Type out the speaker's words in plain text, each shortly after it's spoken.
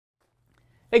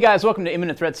Hey guys, welcome to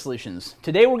Imminent Thread Solutions.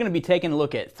 Today we're going to be taking a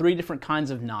look at 3 different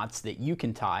kinds of knots that you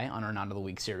can tie on our Knot of the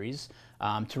Week series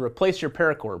to replace your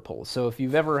paracord pulls. So if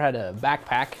you've ever had a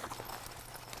backpack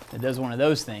that does one of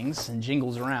those things and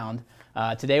jingles around,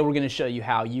 today we're going to show you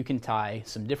how you can tie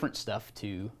some different stuff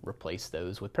to replace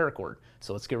those with paracord.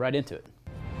 So let's get right into it.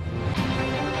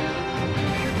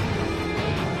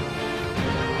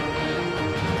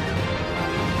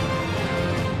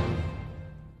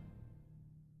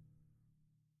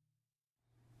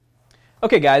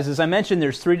 Okay guys, as I mentioned,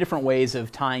 there's 3 different ways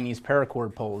of tying these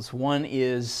paracord poles. One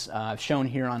is shown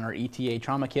here on our ETA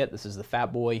trauma kit. This is the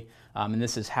Fat Boy, and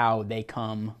this is how they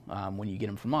come when you get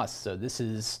them from us. So this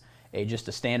is just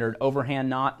a standard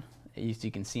overhand knot, as you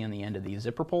can see on the end of these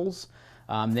zipper pulls.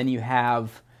 Then you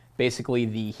have basically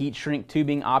the heat shrink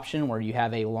tubing option where you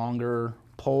have a longer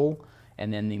pole,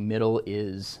 and then the middle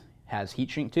has heat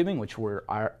shrink tubing, which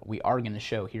we are going to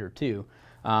show here too.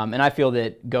 And I feel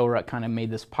that GoRuck kind of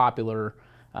made this popular,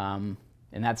 and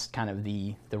that's kind of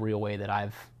the real way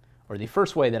that or the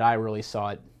first way that I really saw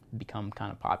it become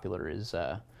kind of popular is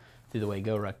through the way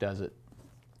GoRuck does it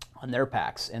on their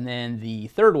packs. And then the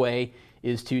third way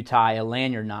is to tie a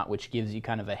lanyard knot, which gives you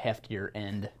kind of a heftier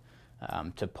end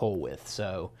to pull with.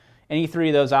 So any 3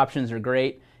 of those options are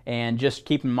great, and just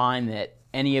keep in mind that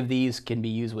any of these can be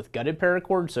used with gutted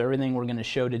paracord, so everything we're going to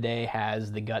show today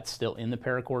has the guts still in the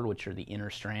paracord, which are the inner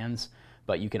strands,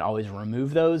 but you can always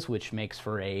remove those, which makes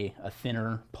for a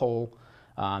thinner pole,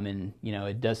 and you know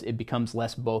it becomes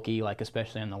less bulky, like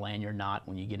especially on the lanyard knot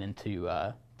when you get into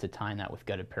to tying that with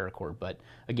gutted paracord. But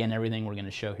again, everything we're going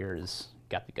to show here has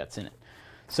got the guts in it.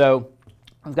 So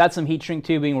I've got some heat shrink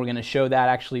tubing. We're going to show that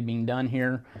actually being done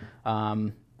here.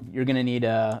 You're going to need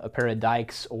a pair of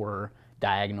dikes or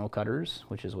diagonal cutters,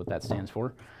 which is what that stands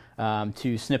for,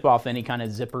 to snip off any kind of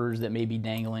zippers that may be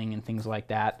dangling and things like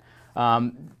that.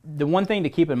 The one thing to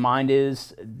keep in mind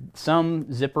is some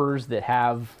zippers that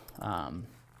have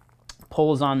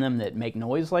pulls on them that make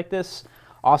noise like this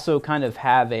also kind of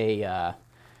have a,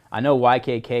 I know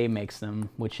YKK makes them,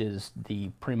 which is the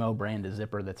Primo brand of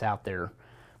zipper that's out there,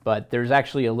 but there's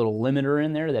actually a little limiter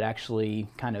in there that actually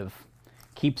kind of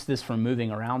keeps this from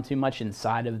moving around too much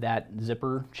inside of that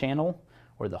zipper channel,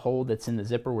 or the hole that's in the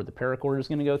zipper where the paracord is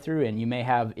going to go through, and you may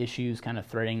have issues kind of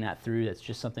threading that through. That's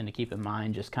just something to keep in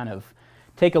mind. Just kind of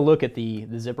take a look at the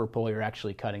zipper pull you're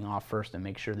actually cutting off first and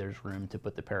make sure there's room to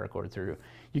put the paracord through.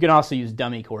 You can also use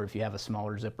dummy cord if you have a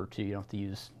smaller zipper too. You don't have to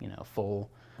use, you know,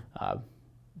 full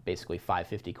basically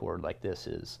 550 cord like this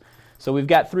is. So we've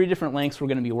got 3 different lengths we're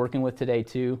going to be working with today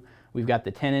too. We've got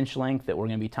the 10-inch length that we're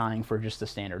going to be tying for just the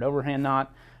standard overhand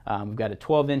knot. We've got a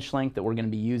 12-inch length that we're going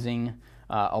to be using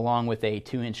along with a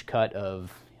 2-inch cut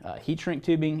of heat shrink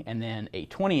tubing, and then a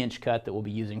 20-inch cut that we'll be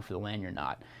using for the lanyard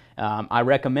knot. I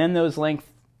recommend those lengths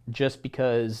just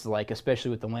because, like,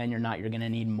 especially with the lanyard knot, you're going to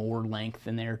need more length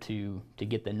in there to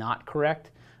get the knot correct,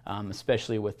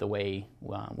 especially with the way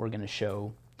we're going to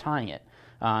show tying it.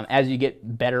 As you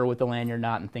get better with the lanyard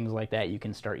knot and things like that, you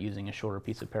can start using a shorter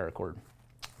piece of paracord.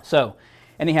 So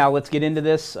anyhow, let's get into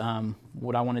this.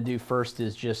 What I want to do first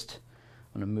is just,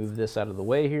 I'm going to move this out of the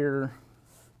way here.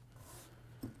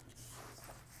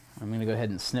 I'm going to go ahead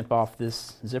and snip off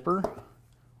this zipper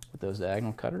with those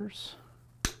diagonal cutters.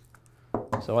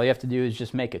 So all you have to do is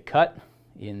just make a cut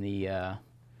in the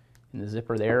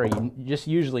zipper there. You just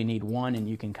usually need one, and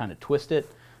you can kind of twist it.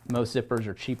 Most zippers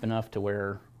are cheap enough to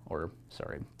where,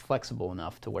 flexible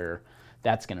enough to where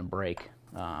that's going to break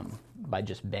by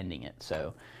just bending it.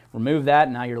 So remove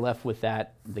that. Now you're left with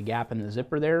the gap in the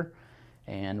zipper there,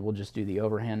 and we'll just do the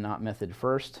overhand knot method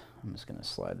first. I'm just going to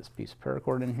slide this piece of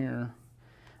paracord in here.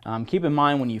 Keep in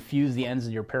mind when you fuse the ends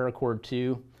of your paracord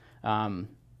too,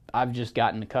 I've just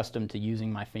gotten accustomed to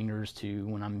using my fingers to,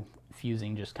 when I'm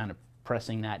fusing, just kind of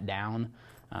pressing that down.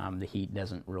 The heat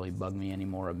doesn't really bug me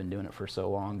anymore. I've been doing it for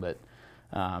so long, but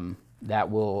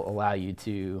that will allow you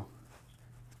to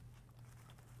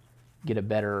get a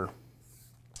better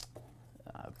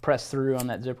press through on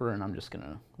that zipper. And I'm just going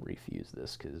to refuse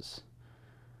this because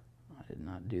I did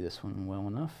not do this one well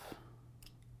enough.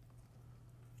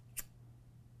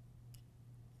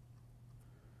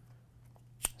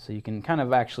 So you can kind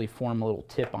of actually form a little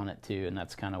tip on it too, and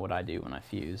that's kind of what I do when I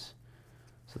fuse.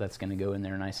 So that's going to go in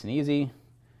there nice and easy,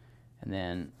 and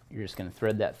then you're just going to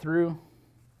thread that through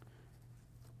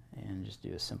and just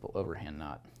do a simple overhand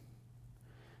knot.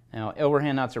 Now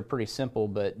overhand knots are pretty simple,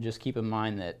 but just keep in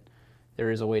mind that there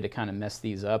is a way to kind of mess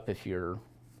these up. If your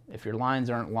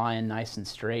lines aren't lying nice and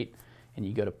straight and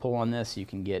you go to pull on this, you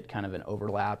can get kind of an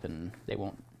overlap and they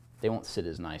won't sit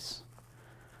as nice.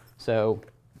 So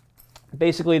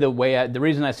basically the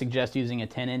reason I suggest using a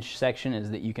 10-inch section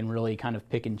is that you can really kind of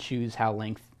pick and choose how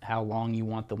long you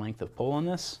want the length of pull on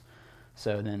this.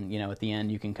 So then, you know, at the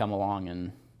end you can come along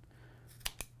and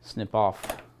snip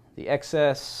off the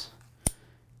excess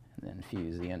and then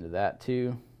fuse the end of that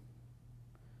too.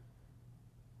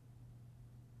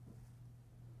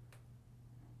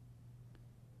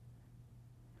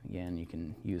 Again, you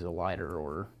can use a lighter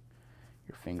or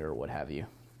your finger or what have you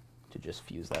to just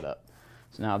fuse that up.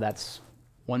 So now that's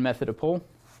one method of pull.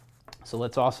 So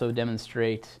let's also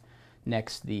demonstrate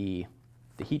next the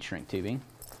heat shrink tubing.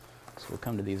 So we'll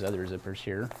come to these other zippers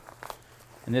here.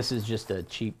 And this is just a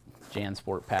cheap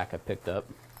JanSport pack I picked up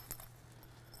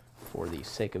for the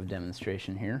sake of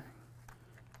demonstration here.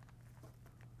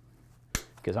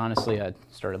 Because honestly, I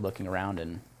started looking around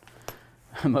and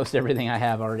most everything I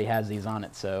have already has these on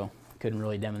it, so couldn't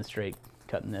really demonstrate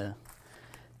cutting the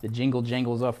jingle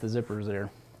jangles off the zippers there.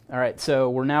 All right, so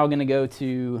we're now going to go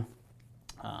to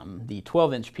the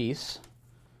 12-inch piece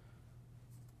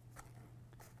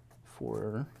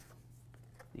for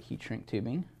the heat shrink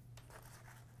tubing.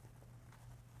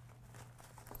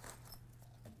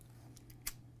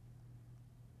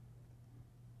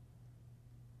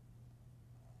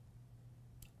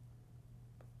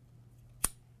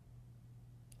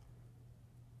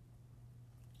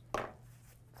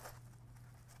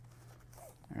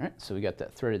 All right, so we got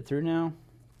that threaded through now.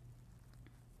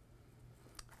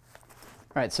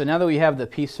 All right, so now that we have the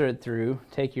piece threaded through,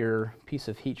 take your piece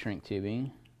of heat shrink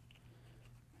tubing.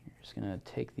 You're just going to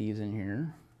take these in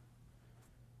here.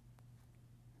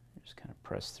 Just kind of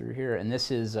press through here. And this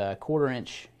is a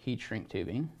 1/4-inch heat shrink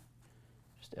tubing,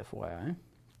 just FYI.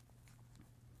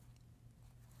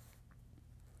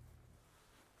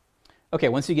 Okay,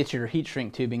 once you get your heat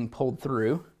shrink tubing pulled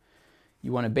through,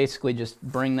 you want to basically just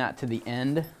bring that to the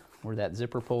end where that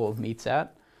zipper pull meets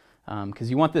at,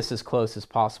 because you want this as close as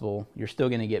possible. You're still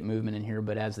going to get movement in here,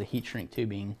 but as the heat shrink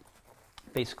tubing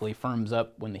basically firms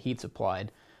up when the heat's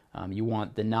applied, you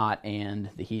want the knot and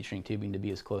the heat shrink tubing to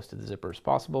be as close to the zipper as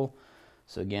possible.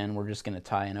 So again, we're just going to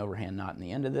tie an overhand knot in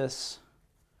the end of this.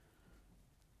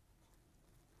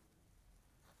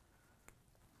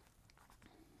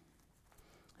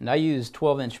 And I use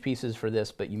 12-inch pieces for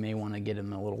this, but you may want to get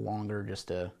them a little longer just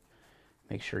to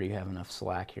make sure you have enough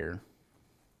slack here.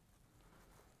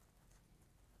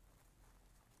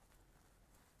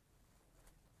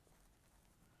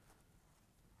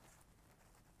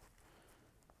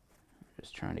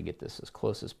 Just trying to get this as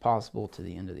close as possible to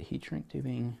the end of the heat shrink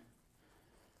tubing.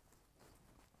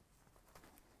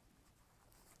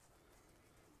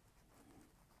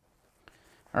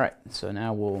 All right, so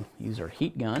now we'll use our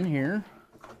heat gun here.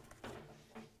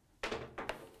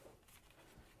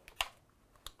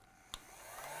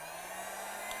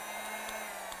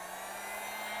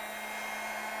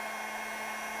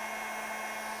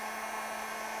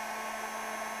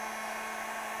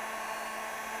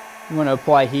 You want to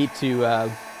apply heat to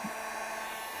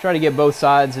try to get both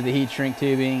sides of the heat shrink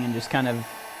tubing and just kind of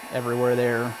everywhere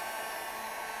there.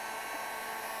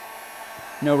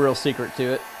 No real secret to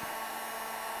it.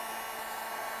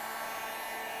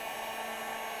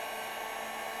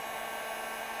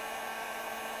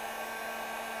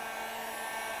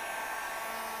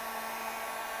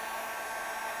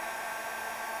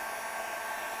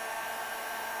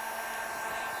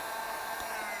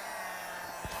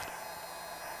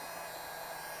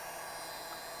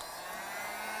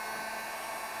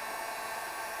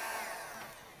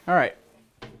 All right,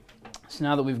 so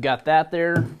now that we've got that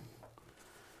there,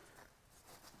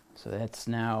 so that's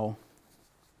now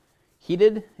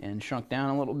heated and shrunk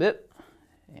down a little bit,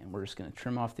 and we're just going to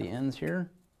trim off the ends here.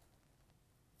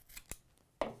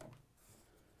 Go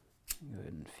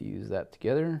ahead and fuse that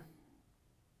together.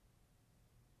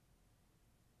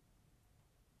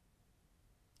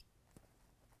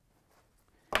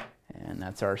 And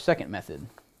that's our second method.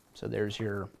 So there's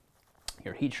your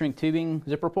heat shrink tubing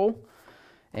zipper pull.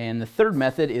 And the third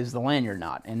method is the lanyard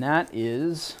knot, and that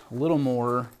is a little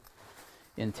more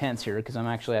intense here because I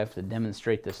have to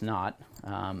demonstrate this knot.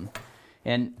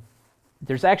 And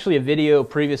there's actually a video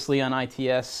previously on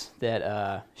ITS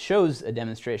that shows a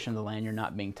demonstration of the lanyard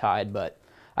knot being tied, but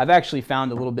I've actually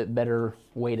found a little bit better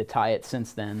way to tie it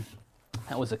since then.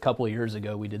 That was a couple of years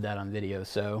ago we did that on video,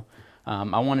 so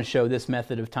I want to show this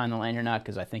method of tying the lanyard knot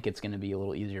because I think it's going to be a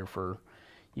little easier for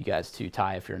you guys to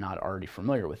tie if you're not already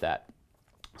familiar with that.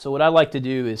 So what I like to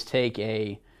do is take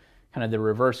a kind of the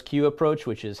reverse Q approach,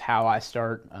 which is how I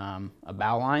start a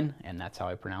bow line, and that's how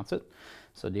I pronounce it.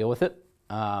 So deal with it.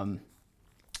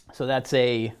 So that's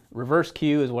a reverse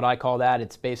Q is what I call that.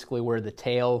 It's basically where the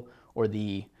tail or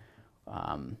the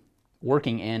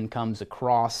working end comes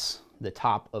across the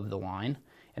top of the line,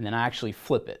 and then I actually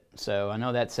flip it. So I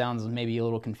know that sounds maybe a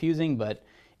little confusing, but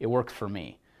it works for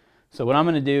me. So what I'm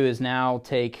going to do is now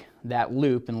take that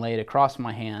loop and lay it across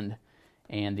my hand,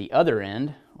 and the other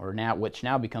end, or now which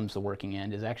now becomes the working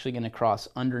end, is actually going to cross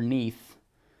underneath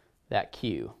that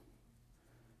cue.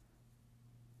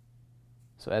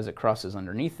 So as it crosses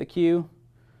underneath the cue,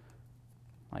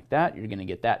 like that, you're going to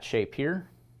get that shape here.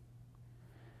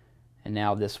 And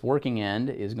now this working end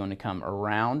is going to come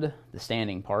around the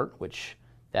standing part, which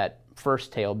that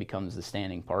first tail becomes the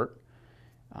standing part.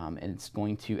 And it's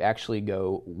going to actually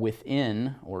go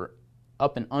within or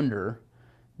up and under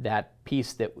that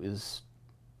piece that was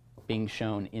being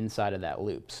shown inside of that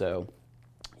loop. So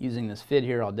using this fid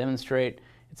here, I'll demonstrate.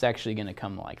 It's actually going to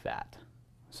come like that.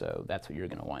 So that's what you're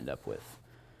going to wind up with.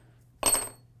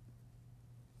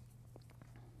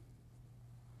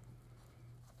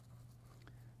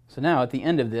 So now at the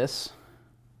end of this,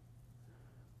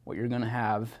 what you're going to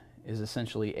have is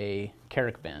essentially a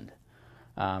carrick bend.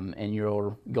 And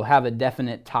you'll have a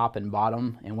definite top and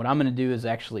bottom. And what I'm going to do is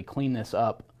actually clean this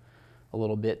up a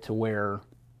little bit to where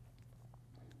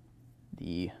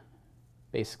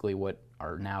basically what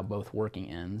are now both working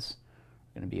ends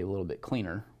are going to be a little bit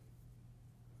cleaner.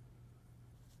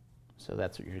 So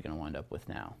that's what you're going to wind up with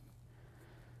now.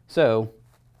 So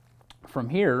from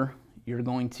here, you're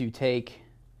going to take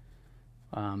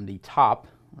the top,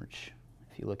 which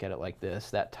if you look at it like this,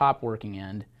 that top working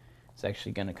end is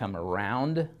actually going to come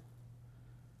around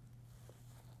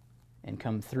and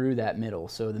come through that middle.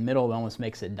 So the middle almost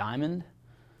makes a diamond,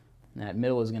 and that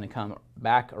middle is going to come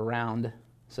back around.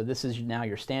 So this is now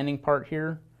your standing part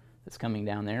here that's coming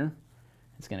down there.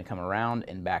 It's going to come around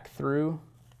and back through,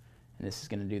 and this is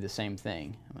going to do the same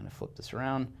thing. I'm going to flip this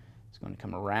around. It's going to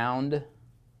come around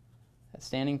that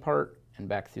standing part and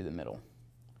back through the middle.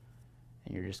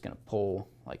 And you're just going to pull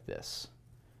like this.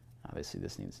 Obviously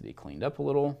this needs to be cleaned up a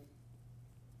little.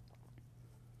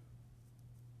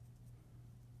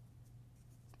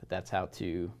 But that's how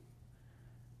to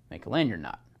make a lanyard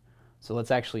knot. So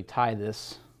let's actually tie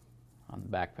this on the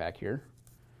backpack here.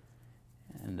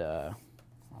 And I'll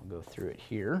go through it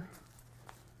here.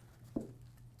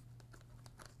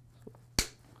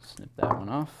 Snip that one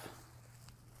off.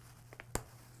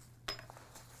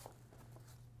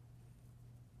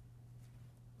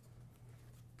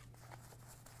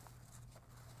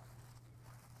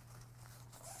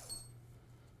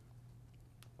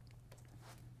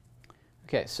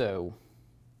 Okay, so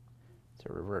it's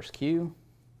a reverse cue.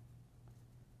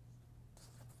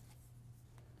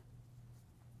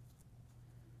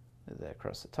 Move that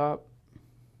across the top.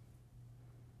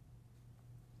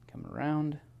 Come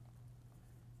around.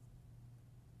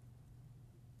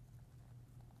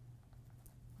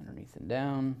 Underneath and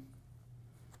down.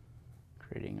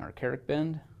 Creating our carrick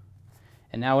bend.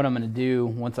 And now what I'm going to do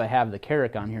once I have the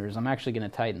carrick on here is I'm actually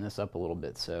going to tighten this up a little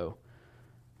bit. So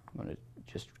I'm going to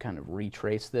just kind of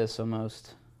retrace this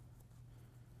almost,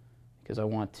 because I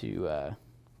want to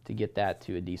get that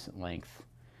to a decent length.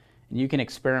 And you can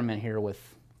experiment here with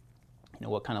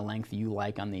what kind of length you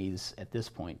like on these at this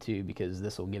point too, because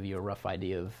this will give you a rough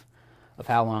idea of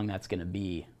how long that's going to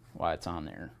be while it's on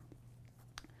there.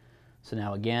 So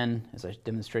now again, as I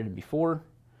demonstrated before,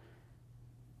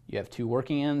 you have two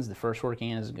working ends. The first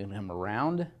working end is going to come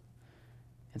around.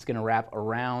 It's going to wrap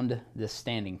around this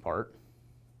standing part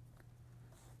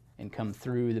and come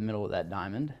through the middle of that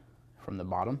diamond from the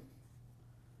bottom.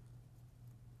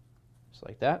 Just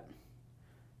like that.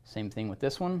 Same thing with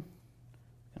this one.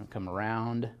 Going to come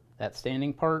around that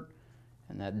standing part,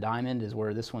 and that diamond is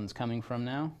where this one's coming from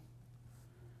now.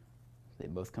 They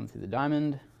both come through the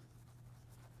diamond,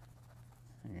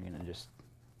 and you're going to just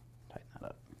tighten that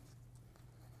up.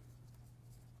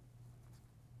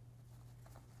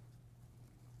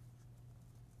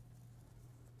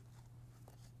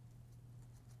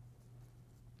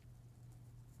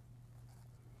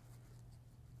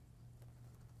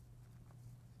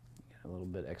 Got a little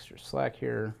bit extra slack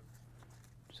here.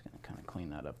 Just going to kind of clean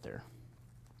that up there.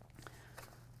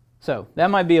 So that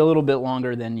might be a little bit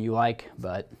longer than you like,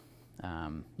 but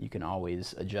you can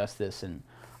always adjust this. And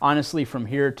honestly, from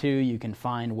here too, you can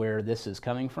find where this is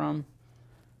coming from.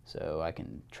 So I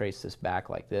can trace this back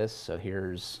like this. So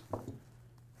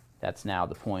that's now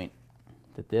the point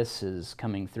that this is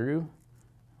coming through.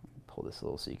 Pull this a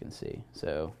little so you can see.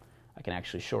 So I can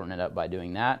actually shorten it up by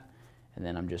doing that. And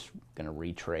then I'm just going to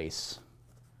retrace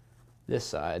this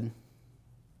side.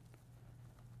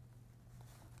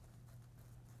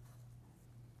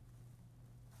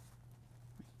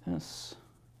 This.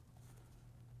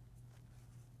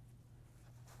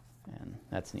 And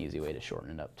that's an easy way to shorten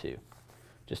it up too,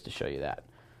 just to show you that.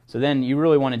 So then you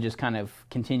really want to just kind of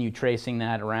continue tracing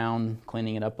that around,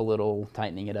 cleaning it up a little,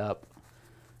 tightening it up,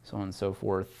 so on and so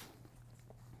forth.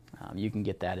 You can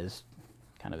get that as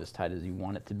kind of as tight as you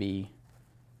want it to be.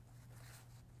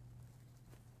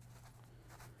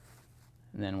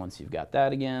 And then once you've got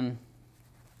that again,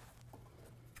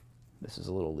 this is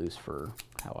a little loose for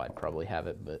how I'd probably have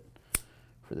it, but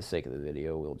for the sake of the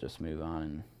video, we'll just move on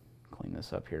and clean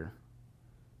this up here.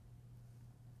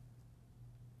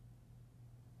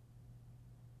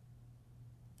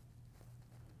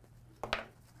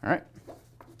 All right,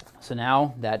 so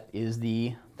now that is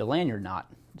the lanyard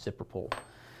knot zipper pull.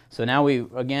 So now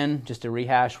again, just to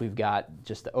rehash, we've got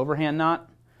just the overhand knot,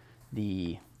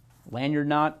 the lanyard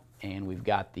knot, and we've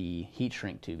got the heat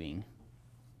shrink tubing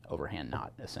overhand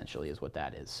knot, essentially is what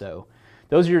that is. So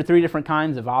those are your 3 different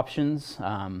kinds of options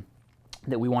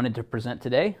that we wanted to present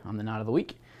today on the Knot of the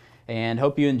Week. And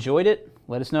hope you enjoyed it.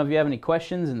 Let us know if you have any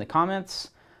questions in the comments.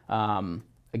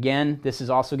 Again, this is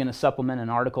also going to supplement an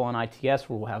article on ITS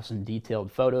where we'll have some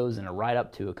detailed photos and a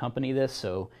write-up to accompany this.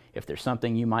 So if there's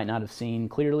something you might not have seen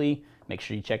clearly, make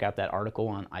sure you check out that article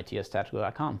on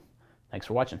itstactical.com. Thanks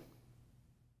for watching.